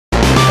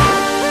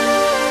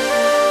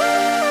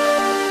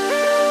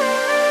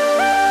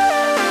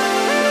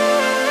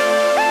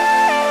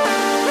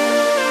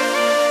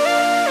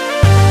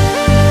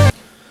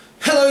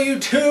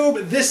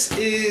YouTube? This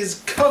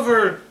is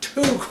Cover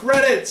 2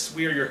 Credits.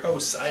 We are your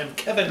hosts. I am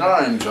Kevin.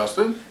 I'm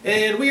Justin.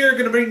 And we are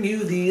going to bring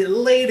you the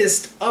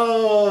latest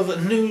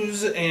of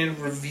news and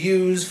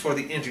reviews for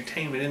the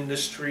entertainment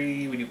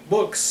industry. We do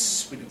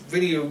books, we do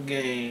video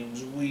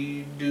games,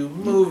 we do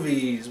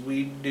movies,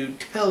 we do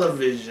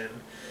television,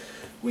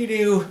 we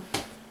do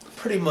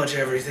pretty much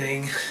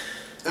everything.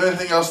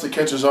 Anything else that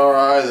catches our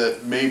eye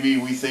that maybe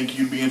we think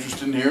you'd be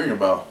interested in hearing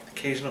about?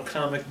 Occasional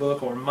comic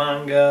book or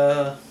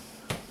manga.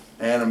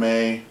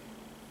 Anime.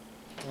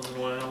 Once in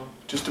a while.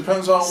 Just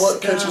depends on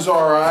what catches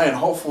our eye, and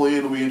hopefully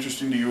it'll be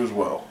interesting to you as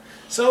well.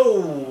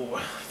 So,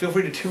 feel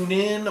free to tune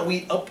in.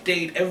 We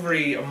update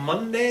every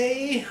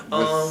Monday. With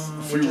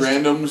a few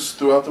randoms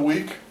throughout the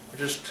week. We're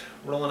just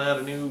rolling out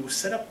a new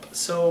setup,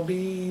 so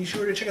be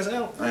sure to check us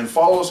out. And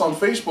follow us on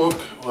Facebook.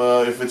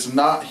 If it's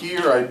not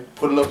here, I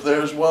put it up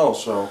there as well,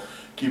 so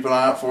keep an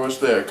eye out for us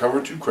there.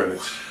 Cover 2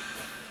 Credits.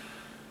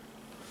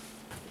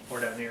 Or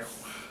down here.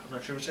 I'm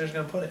not sure which there's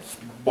going to put it.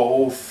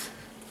 Both.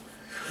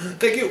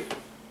 Thank you.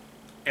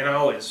 And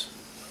always,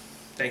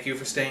 thank you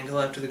for staying till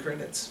after the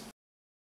credits.